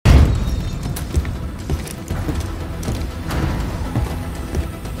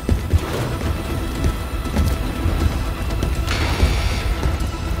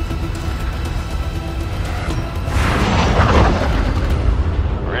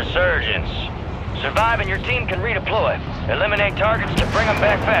Resurgence. Survive and your team can redeploy. Eliminate targets to bring them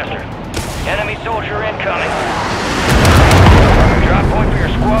back faster. Enemy soldier incoming. Drop point for your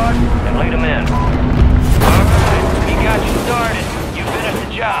squad and lead them in. Alright, he got you started. You finished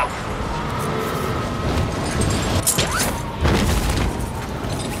the job.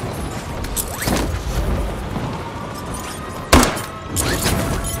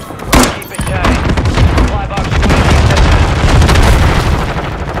 Keep it tight. Supply box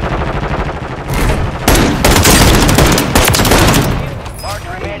mark the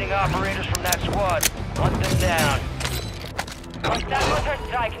remaining operators from that squad. Hunt them down. Hostile motor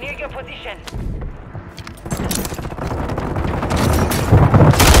strike near your position.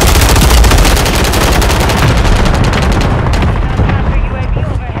 Counter UAV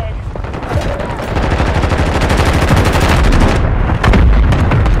overhead.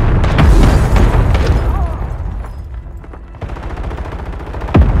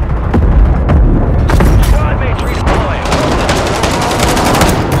 Squad mates redeploying.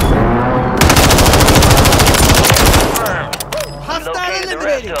 Confirmed. Located the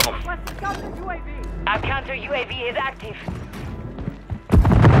rest of them. Our counter UAV is active.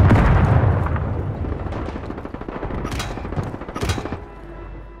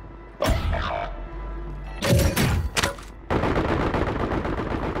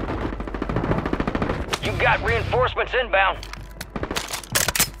 You got reinforcements inbound.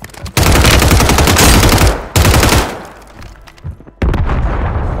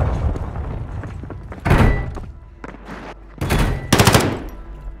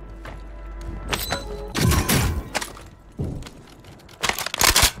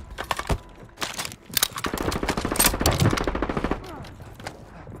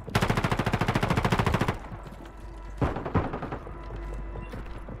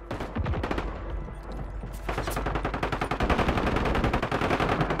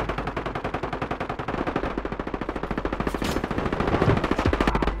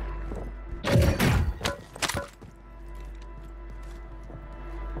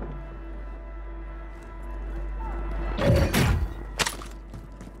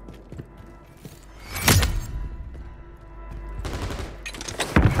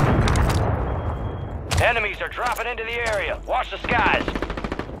 Enemies are dropping into the area. Watch the skies.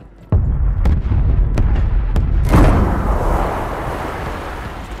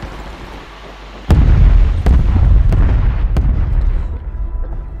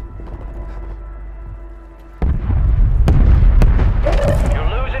 You're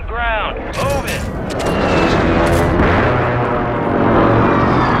losing ground. Move it.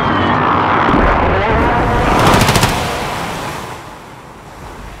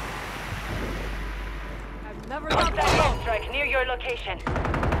 Hostile strike near your location.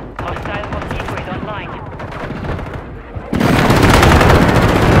 Hostile mosquito is online.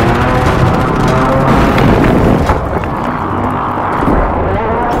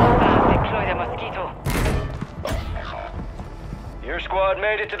 Deploy the mosquito. Your squad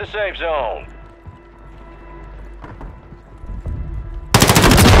made it to the safe zone.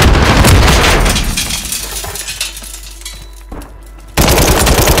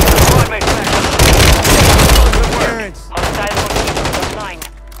 Squad mates back. Good work. Hostile mosquito is online.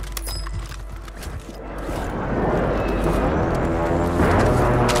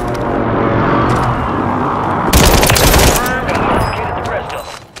 Confirmed and located the rest of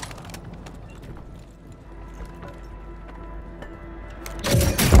them.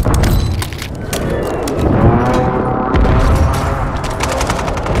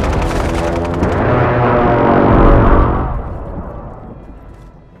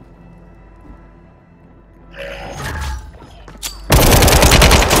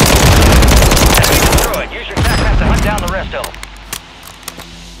 Enemy destroyed. Use your tac map to hunt down the rest of them.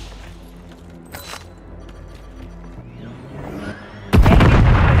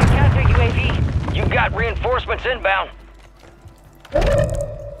 Enemy counter UAV. You got reinforcements inbound.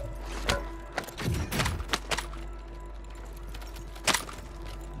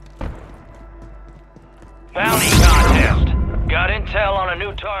 Bounty contest. Got intel on a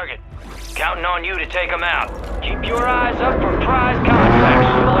new target. Counting on you to take them out. Keep your eyes up for prize contracts.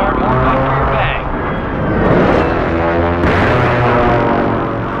 You'll earn more buck for your bang.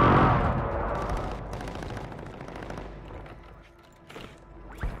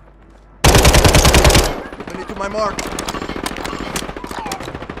 Enemy to my mark.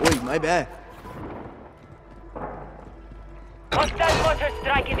 Oi, my bad. Hostile motor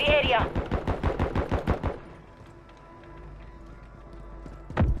strike in the area.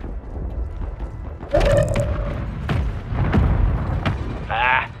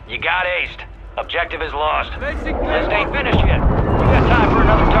 You got aced. Objective is lost. This ain't finished yet. You got time for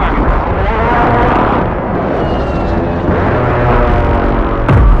another target.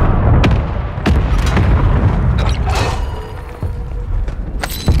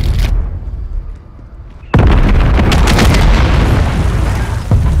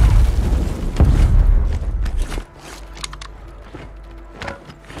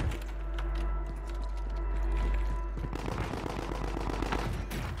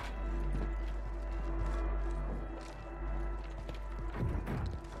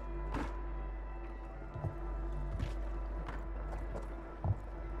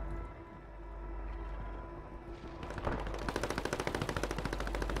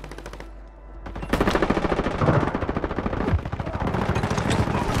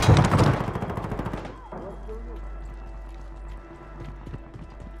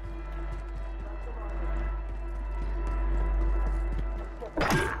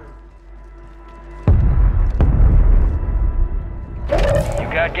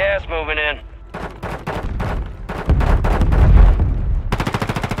 Got gas moving in.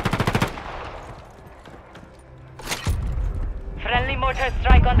 Friendly mortar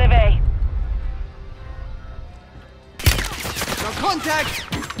strike on the way. No contact!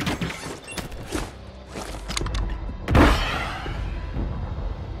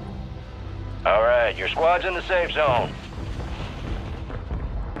 All right, your squad's in the safe zone.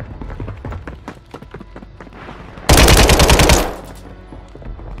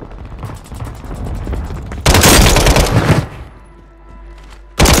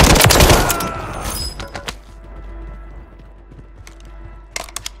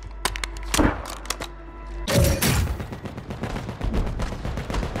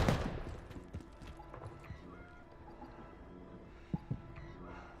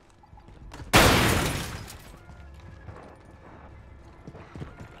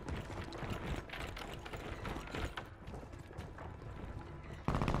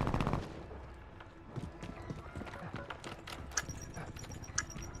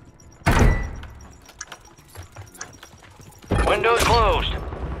 Windows closed.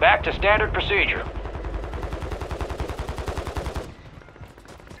 Back to standard procedure.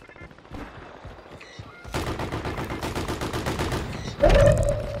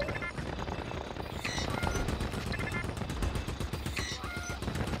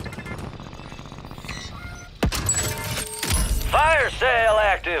 Fire sale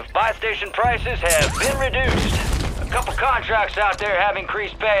active. Buy station prices have been reduced. A couple contracts out there have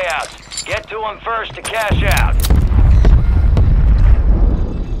increased payouts. Get to them first to cash out.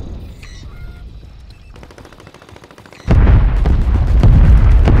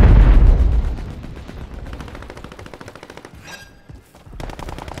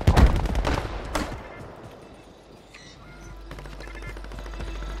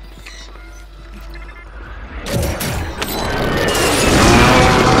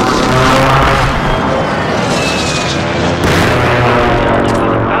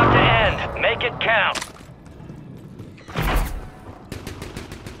 About to end. Make it count.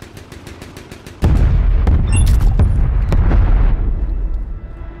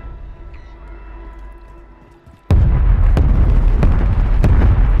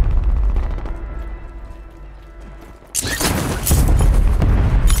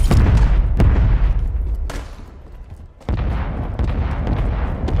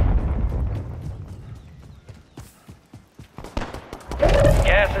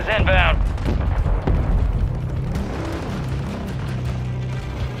 Gas is inbound.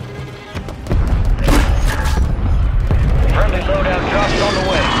 Friendly loadout drops on the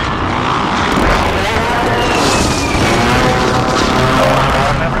way.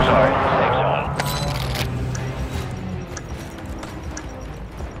 All members are in the safe zone.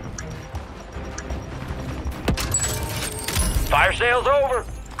 Fire sale's over.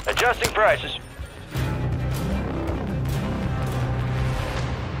 Adjusting prices.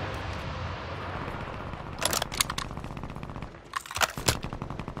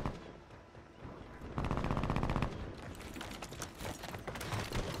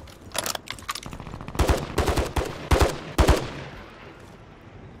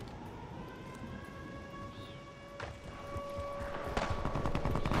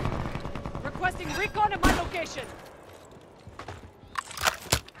 Requesting recon at my location.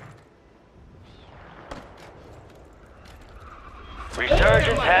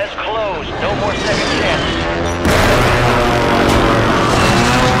 Resurgence has closed. No more second chances.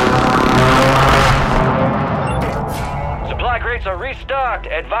 Supply crates are restocked.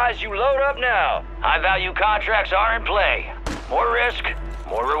 Advise you load up now. High-value contracts are in play. More risk,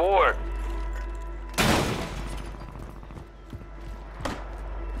 more reward.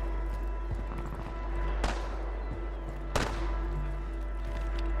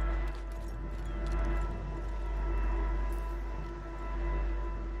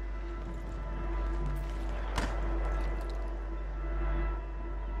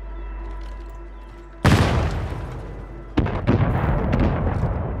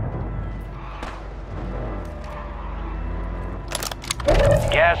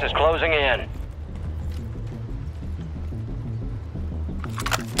 Gas is closing in.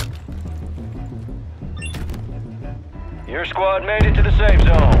 Your squad made it to the safe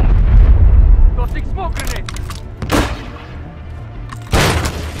zone. Tossing smoke grenade.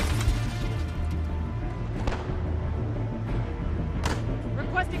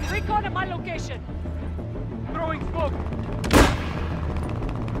 Requesting recon at my location. Throwing smoke.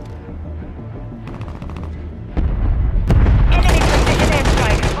 Enemy precision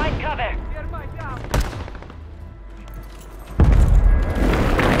airstrike. Find cover. Nearby down.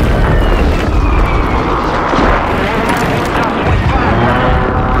 Top 25.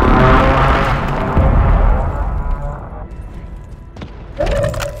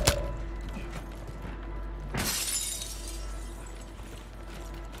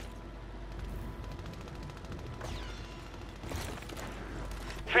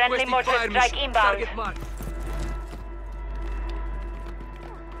 Friendly Requesting mortar fire strike mission. inbound. Target marked.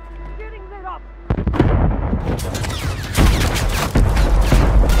 Getting lit up.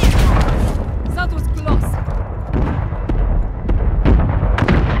 That was close.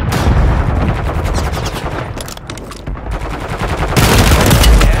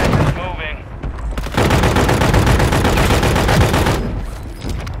 Gas is moving.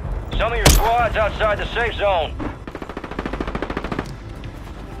 Some of your squad's outside the safe zone.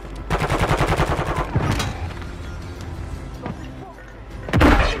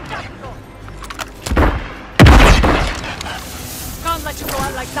 Can't let you go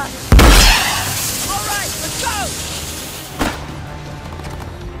out like that. All right, let's go.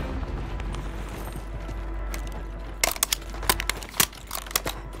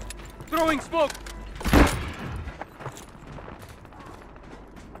 Throwing smoke.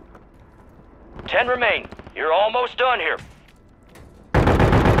 Ten remain. You're almost done here.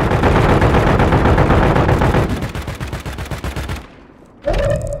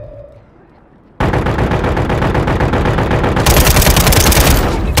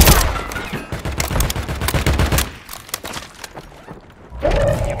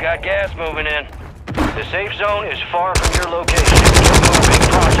 You got gas moving in. The safe zone is far from your location. Get moving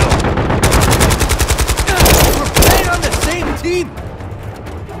pronto. We're playing on the same team!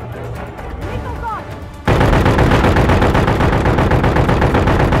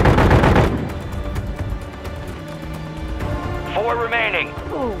 Four remaining.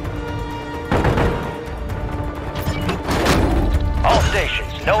 All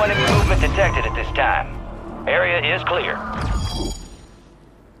stations, no enemy movement detected at this time. Area is clear.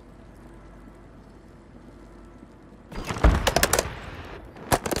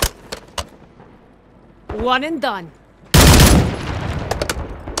 One and done.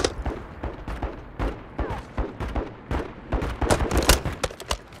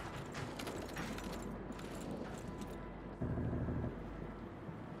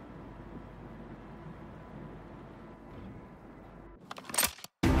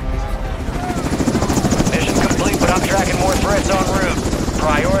 Mission complete, but I'm tracking more threats en route.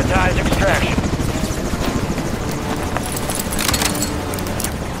 Prioritize extraction.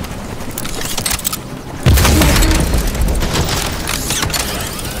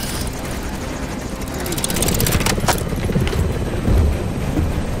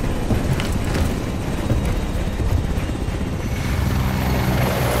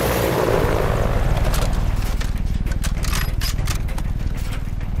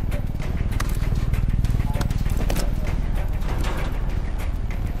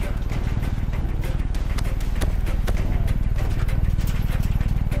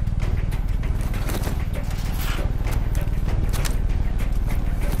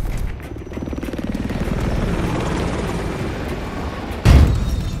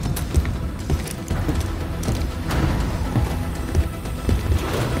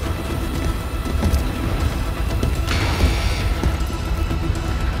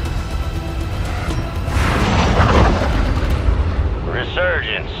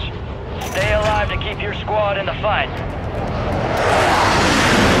 Resurgence. Stay alive to keep your squad in the fight.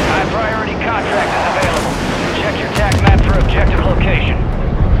 High priority contract is available. Check your TAC map for objective location.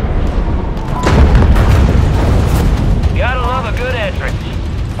 Gotta love a good entrance.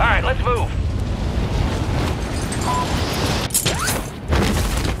 Alright, let's move.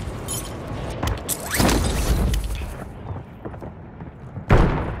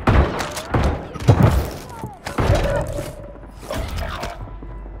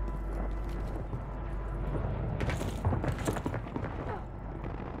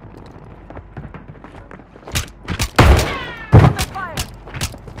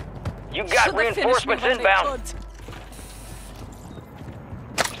 You got Should've finished me reinforcements when they inbound.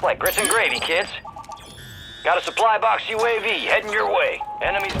 could. It's like grits and gravy, kids. Got a supply box UAV heading your way.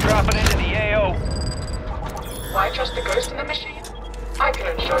 Enemies dropping into the AO. Why trust the ghost in the machine? I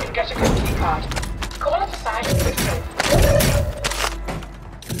can ensure you get a good key card. Call us aside and quick trip.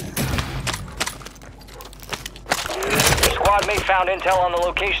 Your squad mate found intel on the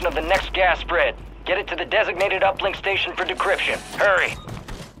location of the next gas spread. Get it to the designated uplink station for decryption. Hurry.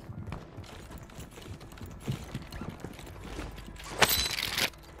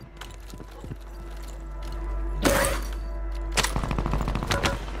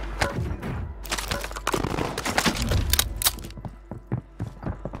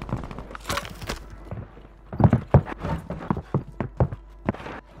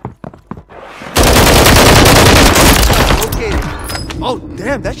 Oh,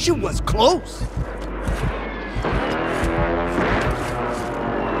 damn, that shit was close.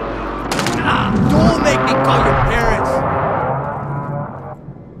 Don't make me call your parents.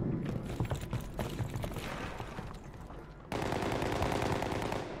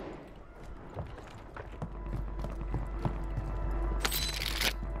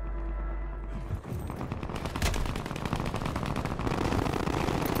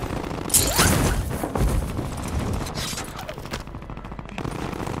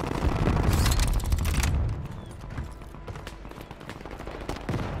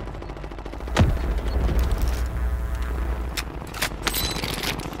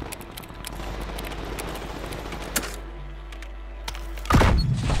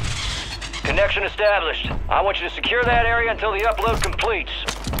 Connection established. I want you to secure that area until the upload completes.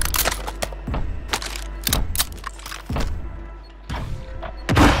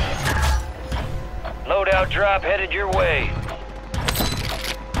 Loadout drop headed your way.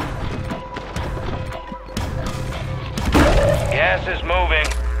 Gas is moving.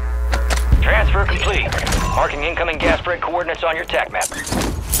 Transfer complete. Marking incoming gas spread coordinates on your TAC map.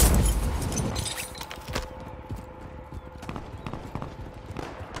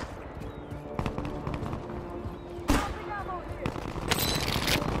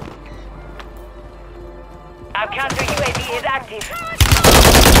 Our counter UAV is active.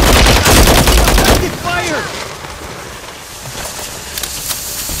 Get fire!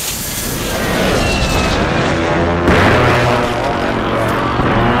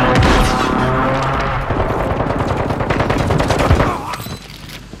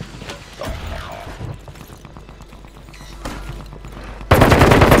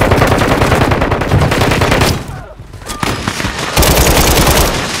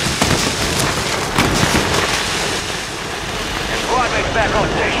 Back on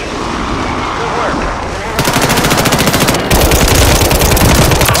station. Good work.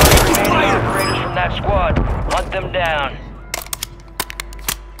 Remaining operators from that squad. Hunt them down.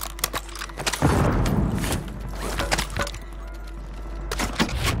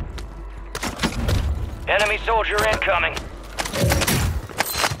 Enemy soldier incoming.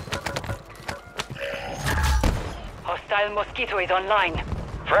 Hostile Mosquito is online.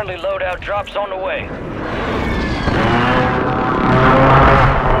 Friendly loadout drops on the way.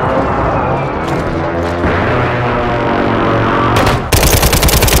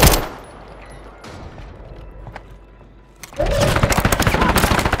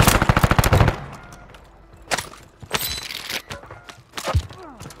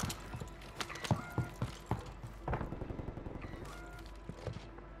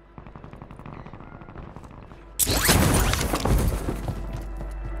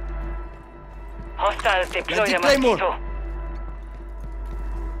 Hostiles deploy the Claymore. Mosquito.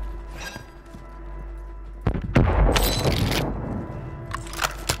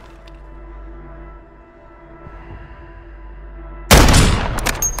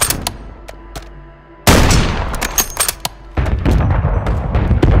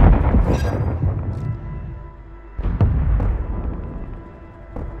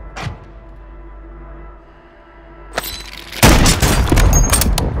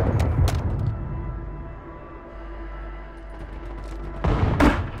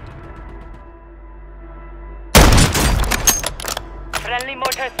 Friendly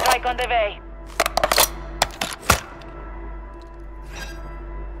mortar strike on the way.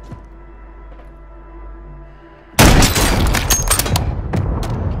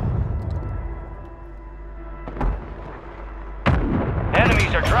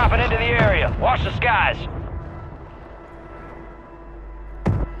 Enemies are dropping into the area. Watch the skies.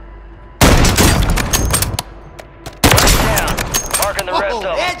 Down. Marking the rest of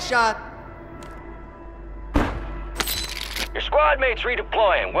them. Headshot! Your squad mates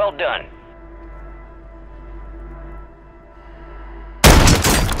redeploying. Well done.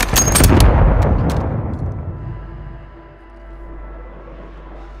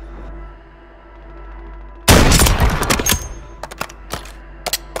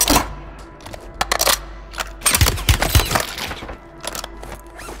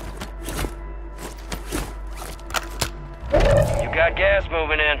 You got gas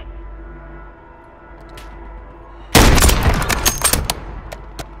moving in.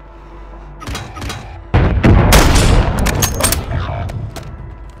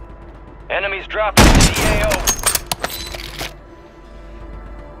 Enemies dropping into the AO.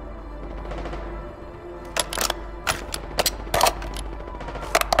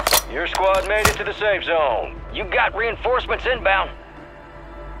 Your squad made it to the safe zone. You got reinforcements inbound.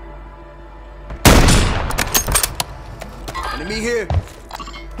 Enemy here.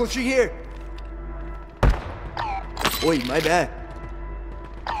 Pushing here. Oi, my bad.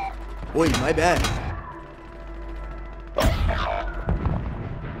 Oi, my bad.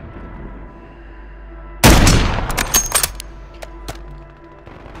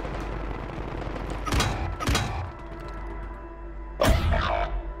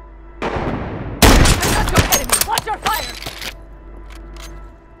 Watch your fire!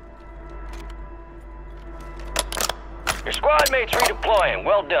 Your squad mates redeploying.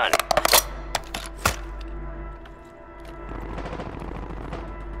 Well done.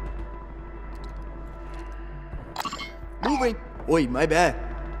 Moving. Oi, my bad.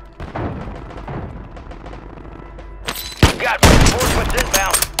 You got reinforcements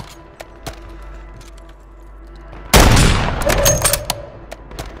inbound.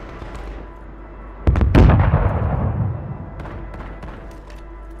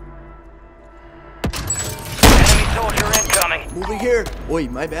 here. Oi,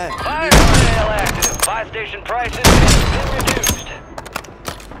 my bad. Fire sale active. Buy station prices have been reduced.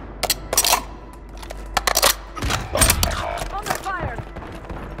 Under fire!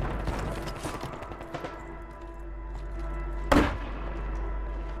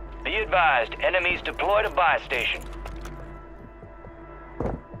 Be advised, enemies deployed a buy station.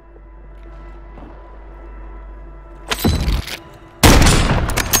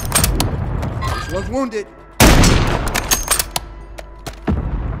 This one's wounded.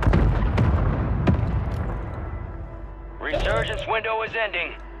 Resurgence window is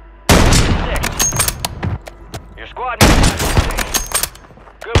ending. 6. Your squad mates are safe.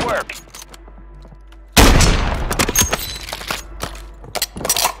 Good work.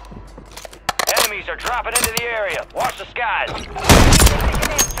 Enemies are dropping into the area. Watch the skies. Take an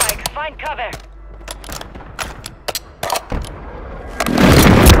airstrike. Find cover.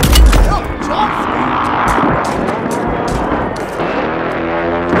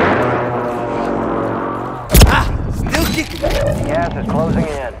 Still kicking. Gas is closing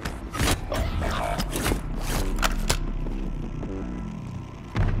in.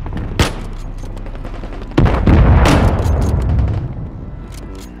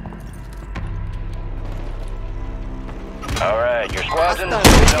 Alright, your squad's in the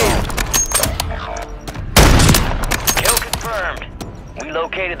safe zone. Kill confirmed. We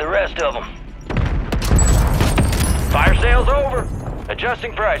located the rest of them. Fire sale's over.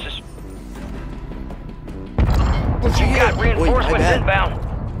 Adjusting prices. What you You got hear? Oi, my reinforcements bad. inbound.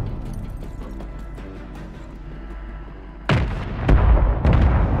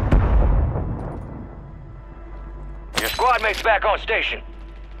 Your squad mate's back on station.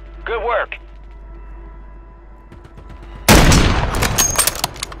 Good work.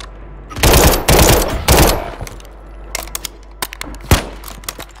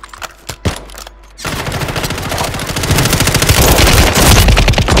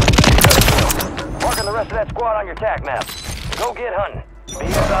 Marking the rest of that squad on your TAC map. Go get hunting. Be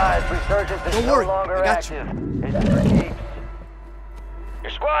advised, Resurgence is Don't no worry, longer I got you. active. It's for keeps.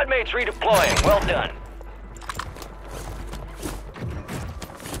 Your squad mate's redeploying. Well done.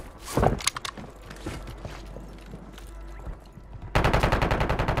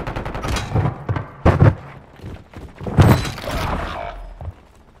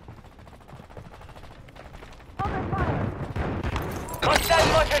 Under fire! Hostile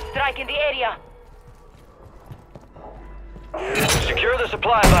mortar strike in the area. Secure the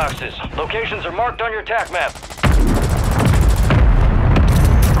supply boxes. Locations are marked on your TAC map.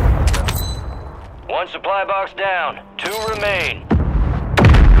 One supply box down. 2 remain.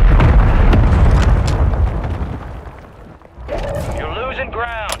 You're losing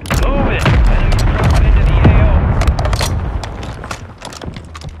ground. Move it. Enemies dropping into the AO.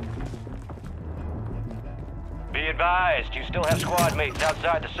 Be advised, you still have squad mates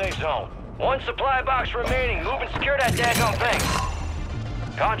outside the safe zone. 1 supply box remaining. Move and secure that daggone thing.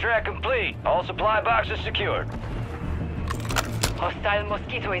 Contract complete. All supply boxes secured. Hostile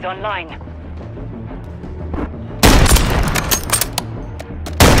mosquito is online.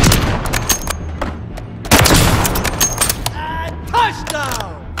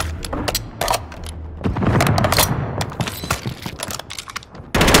 Touchdown!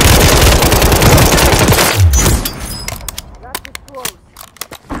 Gas is close.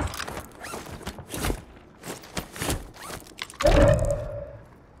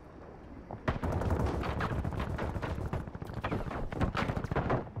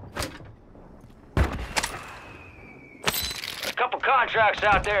 A couple contracts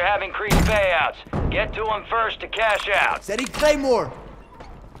out there have increased payouts. Get to them first to cash out. Setting Claymore.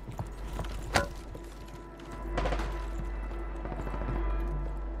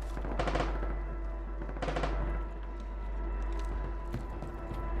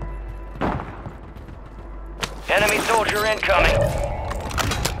 Enemy soldier incoming.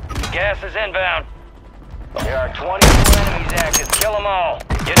 Gas is inbound. There are 24 enemies active. Kill them all.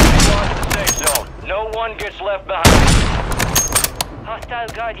 Get the squad to the safe zone. No one gets left behind. Hostile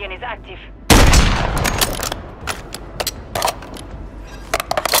Guardian is active.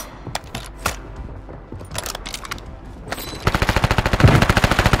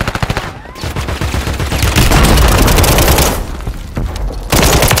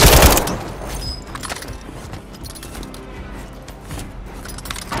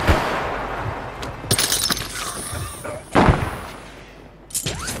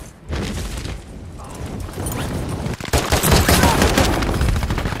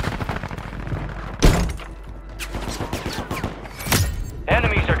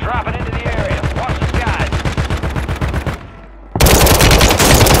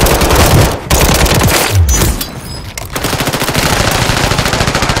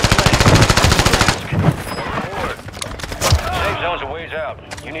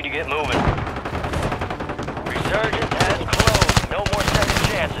 out. You need to get moving. Resurgence has closed. No more second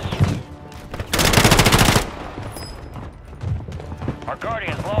chances. Our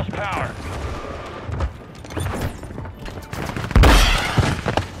Guardians lost power.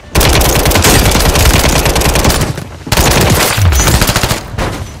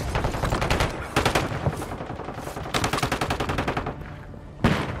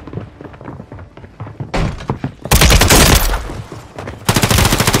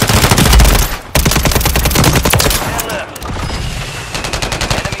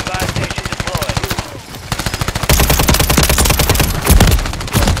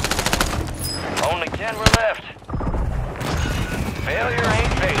 Only 10 were left. Failure